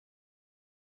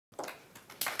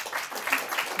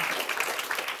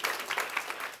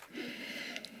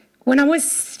When I was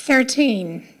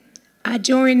 13, I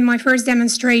joined my first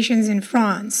demonstrations in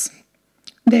France.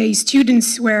 The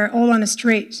students were all on the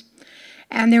street,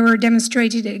 and they were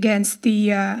demonstrated against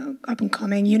the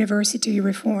up-and-coming university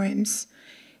reforms.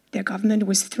 The government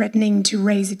was threatening to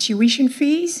raise the tuition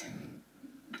fees.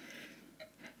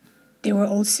 They were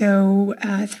also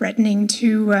threatening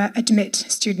to admit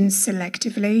students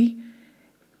selectively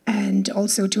and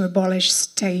also to abolish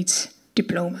state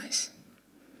diplomas.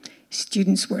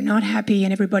 Students were not happy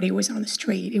and everybody was on the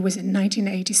street. It was in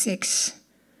 1986.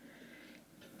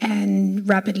 And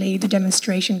rapidly the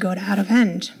demonstration got out of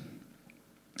hand.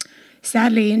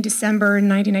 Sadly, in December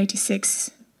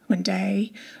 1986, one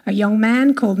day, a young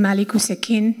man called Malik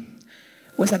Ousekine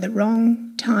was at the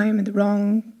wrong time in the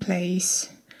wrong place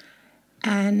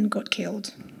and got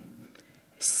killed,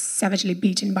 savagely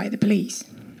beaten by the police.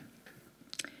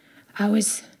 I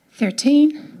was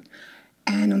 13,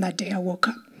 and on that day I woke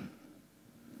up.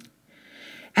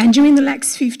 And during the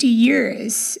next 50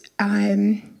 years,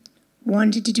 I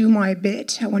wanted to do my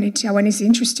bit. I was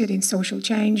interested in social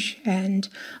change, and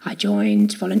I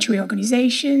joined voluntary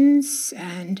organizations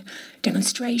and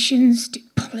demonstrations, did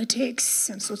politics,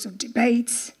 and sorts of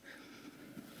debates.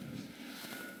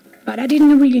 But I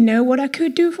didn't really know what I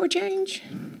could do for change.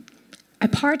 A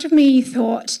part of me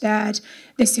thought that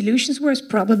the solutions were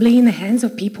probably in the hands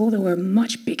of people that were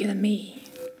much bigger than me.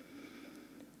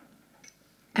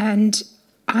 And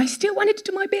I still wanted to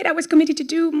do my bit. I was committed to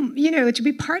do, to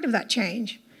be part of that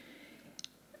change.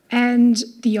 And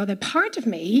the other part of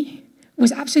me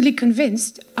was absolutely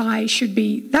convinced I should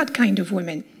be that kind of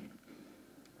woman.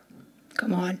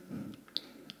 Come on.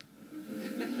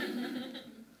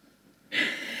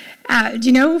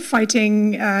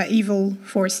 Fighting evil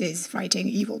forces, fighting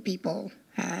evil people,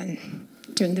 and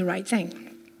doing the right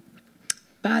thing.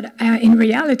 But in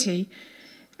reality,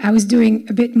 I was doing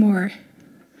a bit more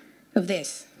of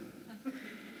this,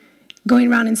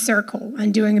 going around in circle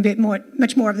and doing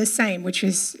much more of the same, which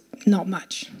is not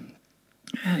much.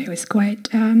 It was quite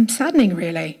saddening,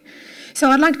 really. So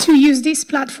I'd like to use this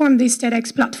platform, this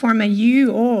TEDx platform, and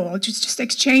you all just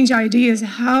exchange ideas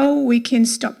how we can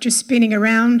stop just spinning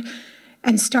around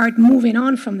and start moving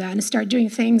on from that and start doing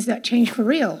things that change for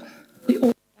real. We all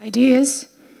have ideas.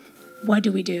 What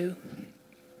do we do?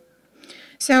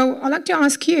 So I'd like to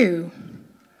ask you,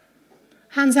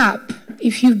 hands up,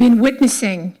 if you've been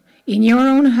witnessing in your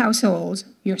own households,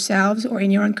 yourselves, or in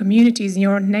your own communities, in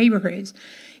your own neighborhoods,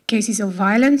 cases of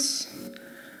violence,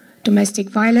 domestic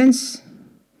violence,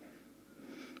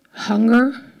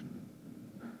 hunger,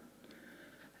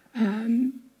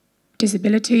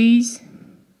 disabilities,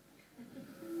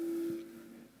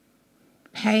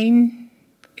 pain,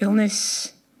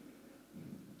 illness,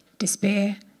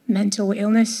 despair, mental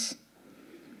illness.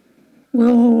 We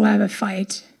all have a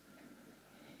fight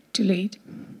to lead.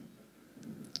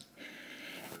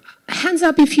 Hands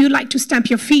up if you'd like to stamp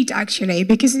your feet, actually,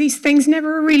 because these things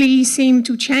never really seem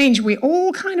to change. We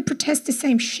all kind of protest the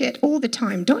same shit all the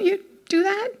time. Don't you do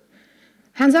that?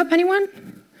 Hands up,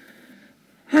 anyone?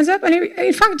 Hands up?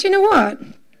 In fact, you know what?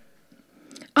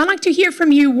 I'd like to hear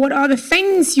from you what are the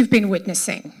things you've been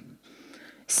witnessing.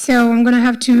 So I'm going to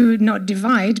have to not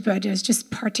divide, but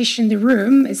just partition the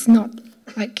room. It's not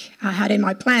like I had in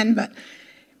my plan, but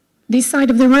this side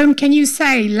of the room, can you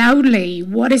say loudly,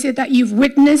 what is it that you've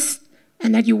witnessed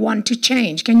and that you want to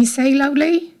change? Can you say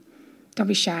loudly? Don't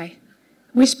be shy.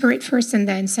 Whisper it first and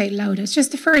then say it louder. It's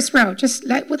just the first row. Just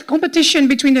with competition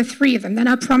between the three of them. Then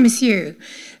I promise you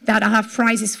that I'll have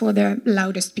prizes for the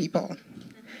loudest people.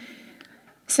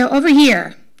 So over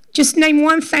here, just name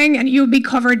one thing and you'll be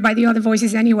covered by the other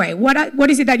voices anyway. What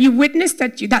is it that you witnessed,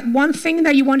 that one thing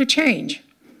that you want to change?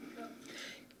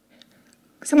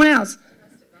 Someone else?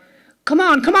 Come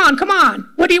on, come on, come on.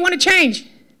 What do you want to change?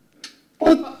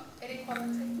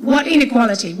 What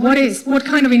inequality? What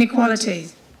kind of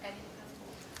inequalities?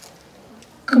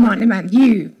 Come on, man,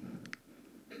 you.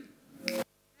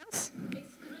 Else?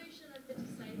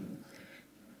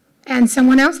 And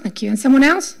someone else? Thank you. And someone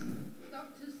else?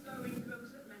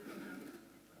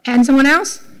 And someone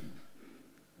else?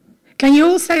 Can you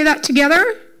all say that together?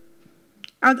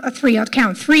 Three, I'll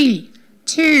count. 3,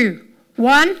 2,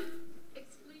 1.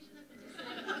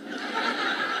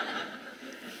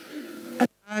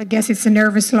 I guess it's a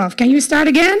nervous laugh. Can you start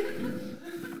again?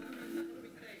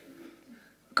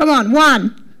 Come on,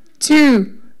 1,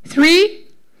 2, 3.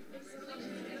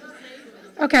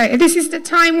 Okay, this is the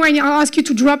time when I'll ask you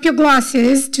to drop your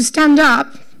glasses, to stand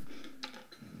up.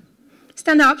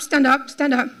 Stand up, stand up,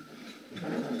 stand up.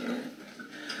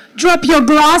 Drop your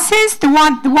glasses, the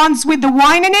ones with the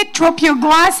wine in it, drop your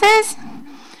glasses.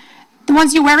 The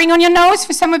ones you're wearing on your nose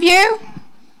for some of you.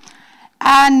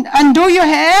 And undo your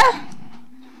hair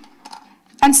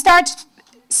and start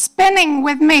spinning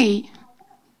with me.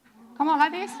 Come on,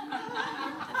 like this.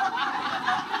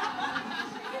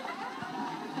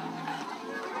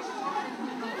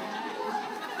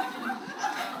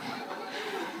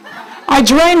 I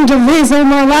dreamed of this all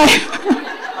my life.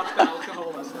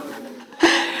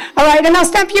 All right, and now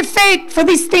stamp your feet for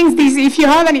these things. These, if you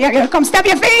have any, come stamp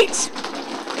your feet.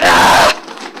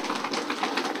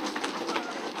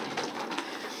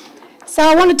 So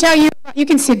I want to tell you, you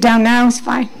can sit down now, it's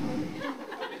fine.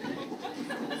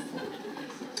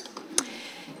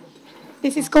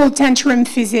 This is called tantrum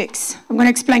physics. I'm going to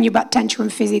explain you about tantrum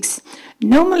physics.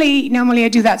 Normally I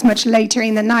do that much later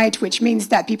in the night, which means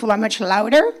that people are much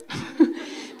louder.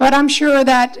 But I'm sure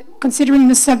that considering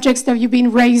the subjects that you've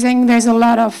been raising, there's a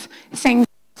lot of things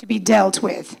to be dealt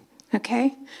with,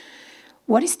 okay?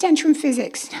 What is tantrum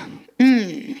physics?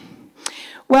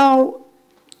 Well,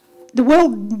 the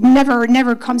world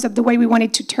never comes up the way we want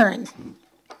it to turn.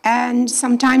 And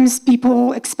sometimes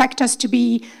people expect us to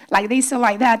be like this or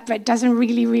like that, but it doesn't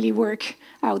really work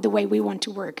out the way we want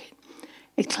to work.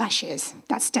 It clashes.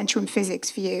 That's tantrum physics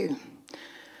for you.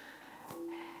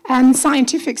 And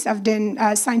scientists have done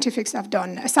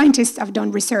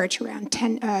research around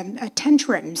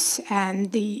tantrums,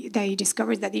 and they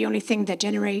discovered that the only thing that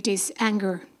generates is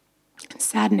anger,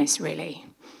 sadness, really.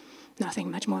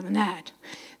 Nothing much more than that.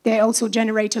 They also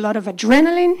generate a lot of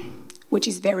adrenaline, which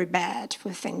is very bad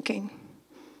for thinking.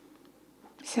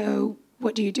 So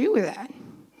what do you do with that?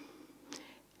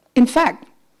 In fact,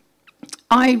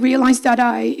 I realized that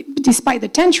despite the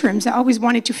tantrums, I always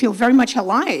wanted to feel very much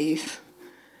alive.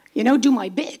 You know, do my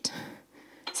bit.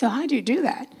 So how do you do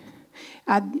that?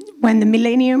 When the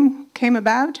millennium came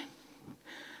about,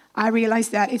 I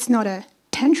realized that it's not a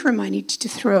tantrum I need to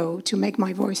throw to make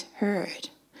my voice heard.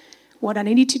 What I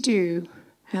needed to do,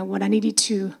 and what I needed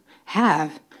to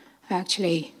have,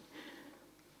 actually,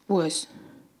 was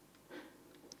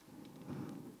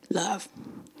love.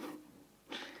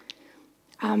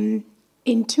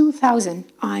 In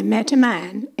 2000, I met a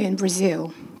man in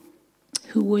Brazil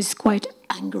who was quite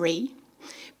angry,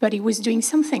 but he was doing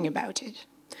something about it.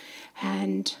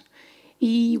 And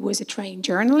he was a trained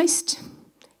journalist,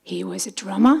 he was a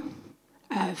drummer,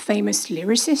 a famous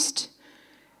lyricist,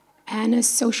 and a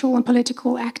social and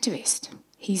political activist.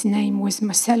 His name was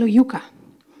Marcelo Yuca.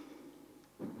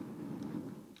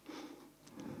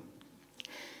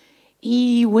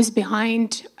 He was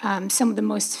behind some of the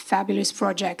most fabulous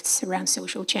projects around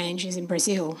social changes in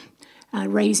Brazil,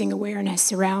 raising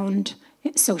awareness around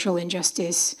social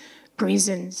injustice,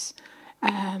 prisons,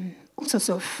 all sorts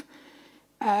of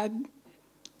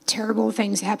terrible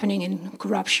things happening in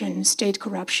corruption, state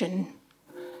corruption,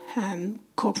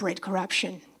 corporate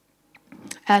corruption.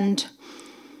 And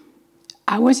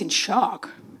I was in shock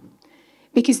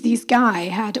because this guy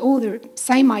had all the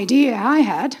same idea I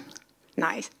had,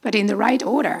 nice, but in the right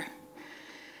order.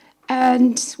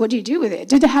 And what do you do with it?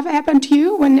 Did it have happen to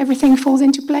you when everything falls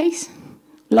into place?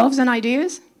 Loves and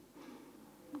ideas?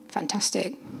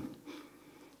 Fantastic.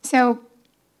 So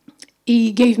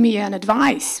he gave me an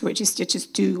advice, which is to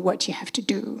just do what you have to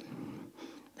do.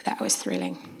 That was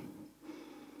thrilling.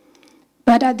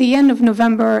 But at the end of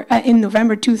November, in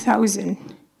November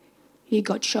 2000, he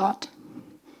got shot.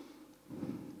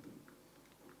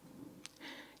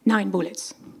 9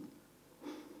 bullets.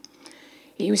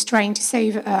 He was trying to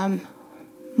save a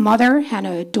mother and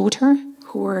a daughter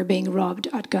who were being robbed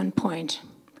at gunpoint.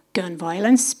 Gun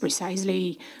violence,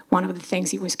 precisely one of the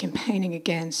things he was campaigning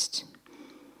against.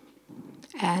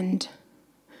 And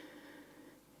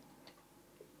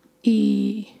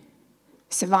he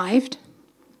survived,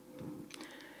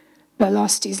 but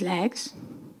lost his legs,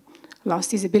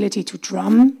 lost his ability to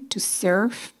drum, to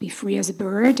surf, be free as a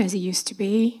bird, as he used to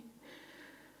be.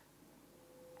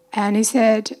 And he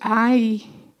said, I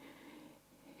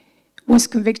was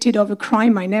convicted of a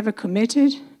crime I never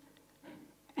committed,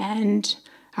 and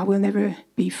I will never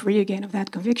be free again of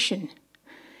that conviction.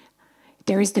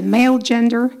 There is the male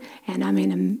gender, and I'm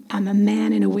a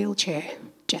man in a wheelchair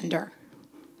gender.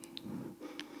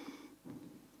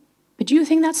 But do you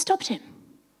think that stopped him?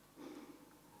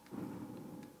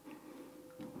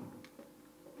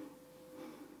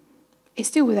 He's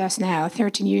still with us now,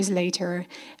 13 years later,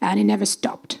 and he never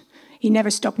stopped. He never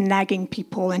stopped nagging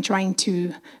people and trying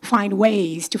to find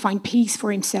ways to find peace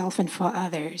for himself and for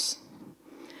others.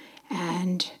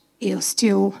 And he's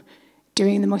still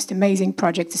doing the most amazing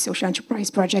projects, the social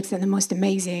enterprise projects, and the most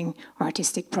amazing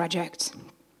artistic projects.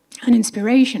 An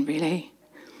inspiration, really.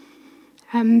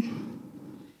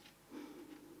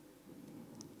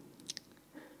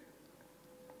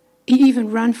 He even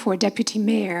run for deputy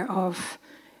mayor of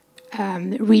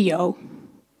Rio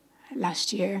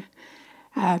last year,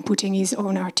 putting his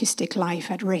own artistic life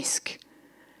at risk.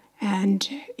 And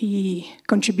he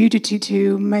contributed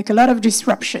to make a lot of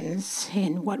disruptions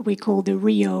in what we call the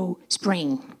Rio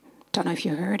Spring. Don't know if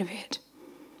you heard of it.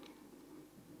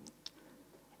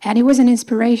 And he was an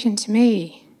inspiration to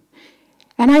me.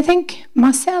 And I think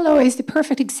Marcelo is the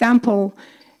perfect example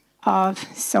of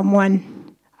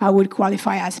someone I would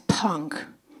qualify as punk.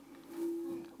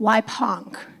 Why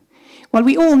punk? Well,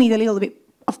 we all need a little bit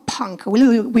of punk.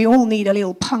 We all need a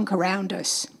little punk around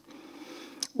us.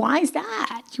 Why is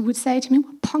that? You would say to me,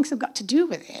 what punks have got to do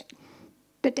with it?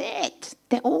 They're dead.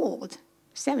 They're old.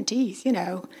 70s, you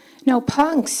know. No,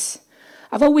 punks.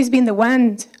 I've always been the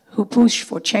one who pushed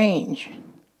for change.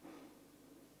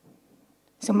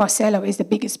 So Marcelo is the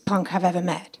biggest punk I've ever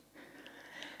met.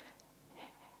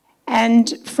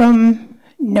 And from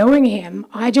knowing him,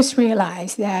 I just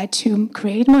realized that to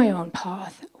create my own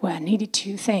path, well, I needed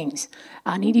two things.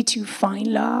 I needed to find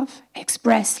love,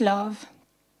 express love,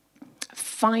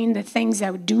 find the things I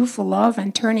would do for love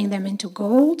and turning them into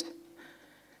gold.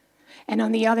 And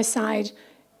on the other side,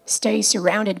 stay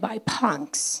surrounded by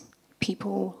punks,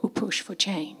 people who push for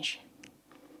change.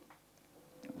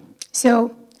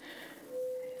 So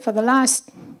for the last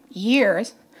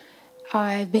years,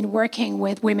 I've been working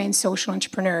with women social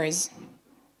entrepreneurs.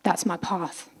 That's my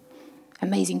path.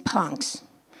 Amazing punks.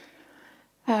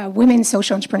 Women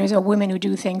social entrepreneurs are women who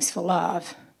do things for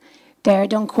love. They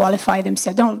don't qualify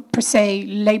themselves, don't per se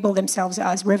label themselves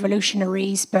as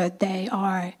revolutionaries, but they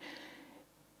are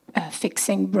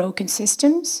fixing broken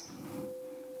systems.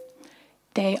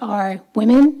 They are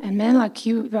women and men like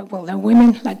you, well, they're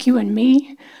women like you and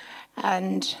me,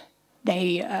 and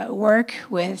they work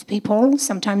with people,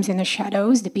 sometimes in the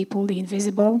shadows, the people, the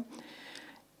invisible,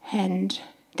 and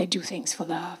they do things for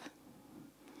love.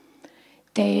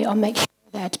 They make sure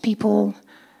that people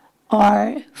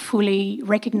are fully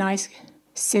recognized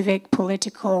civic,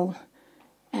 political,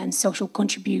 and social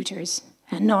contributors,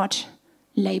 and not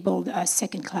labeled as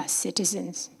second-class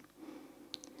citizens.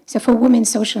 So for women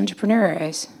social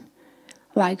entrepreneurs,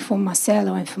 like for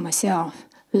Marcelo and for myself,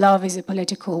 love is a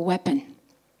political weapon.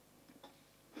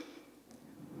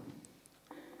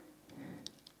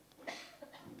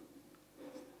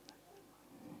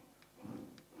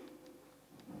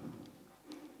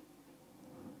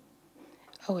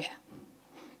 Oh, yeah.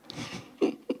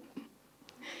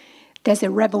 There's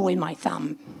a rebel in my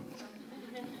thumb.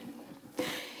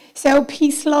 So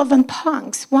peace, love, and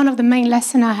punks. One of the main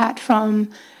lessons I had from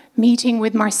meeting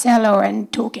with Marcelo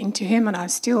and talking to him, and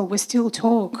we still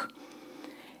talk,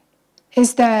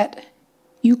 is that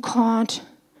you can't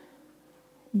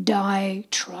die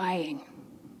trying.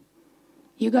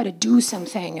 You got to do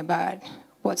something about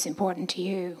what's important to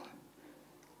you.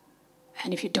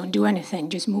 And if you don't do anything,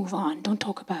 just move on. Don't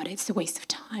talk about it. It's a waste of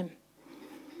time.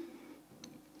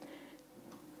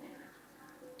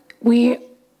 We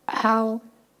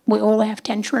all have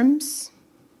tantrums.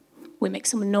 We make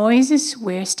some noises.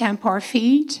 We stamp our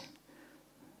feet.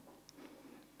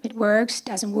 It works,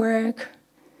 doesn't work.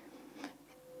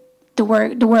 The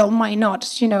world might not,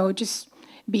 just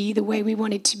be the way we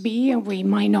want it to be, and we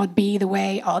might not be the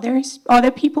way other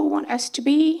people want us to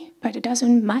be, but it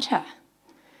doesn't matter.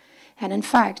 And in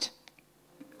fact,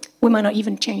 we might not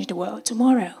even change the world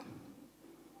tomorrow.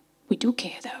 We do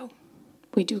care, though.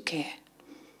 We do care.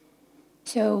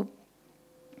 So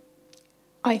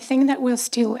I think that we're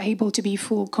still able to be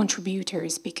full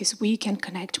contributors because we can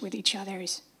connect with each other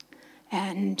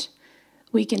and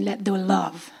we can let the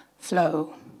love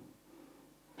flow.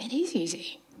 It is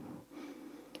easy.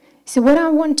 So what I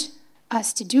want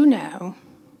us to do now,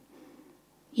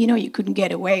 you couldn't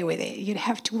get away with it. You'd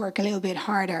have to work a little bit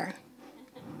harder.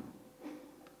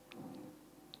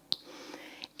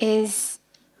 Is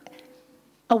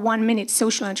a 1-minute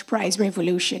social enterprise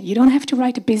revolution. You don't have to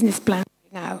write a business plan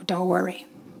right now, don't worry.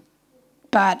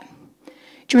 But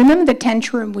do you remember the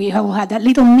tantrum we all had, that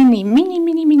little mini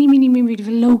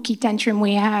low-key tantrum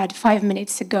we had 5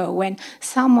 minutes ago when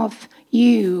some of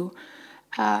you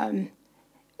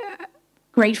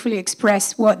gratefully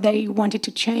expressed what they wanted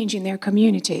to change in their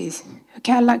communities?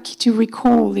 Okay, I'd like you to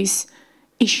recall these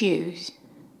issues.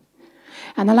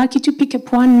 And I'd like you to pick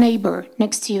up one neighbor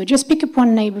next to you. Just pick up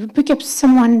one neighbor. Pick up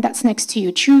someone that's next to you.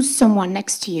 Choose someone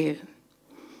next to you.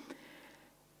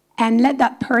 And let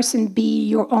that person be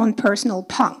your own personal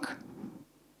punk.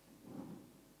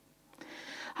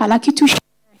 I'd like you to share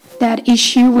that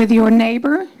issue with your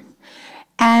neighbor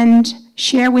and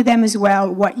share with them as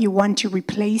well what you want to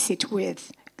replace it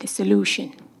with, the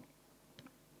solution.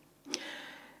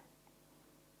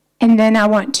 And then I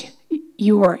want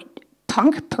your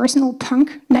personal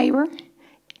punk neighbor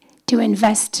to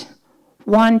invest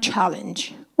one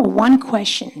challenge or one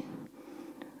question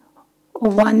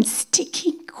or one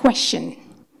sticky question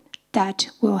that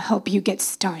will help you get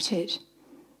started.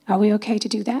 Are we okay to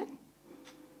do that?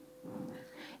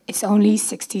 It's only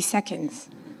 60 seconds.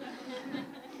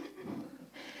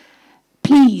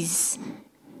 Please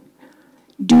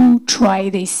do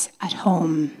try this at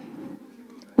home.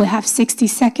 We'll have 60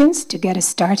 seconds to get us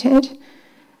started.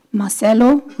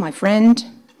 Marcelo, my friend,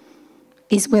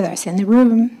 is with us in the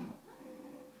room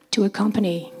to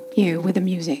accompany you with the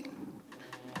music.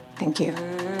 Thank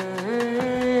you.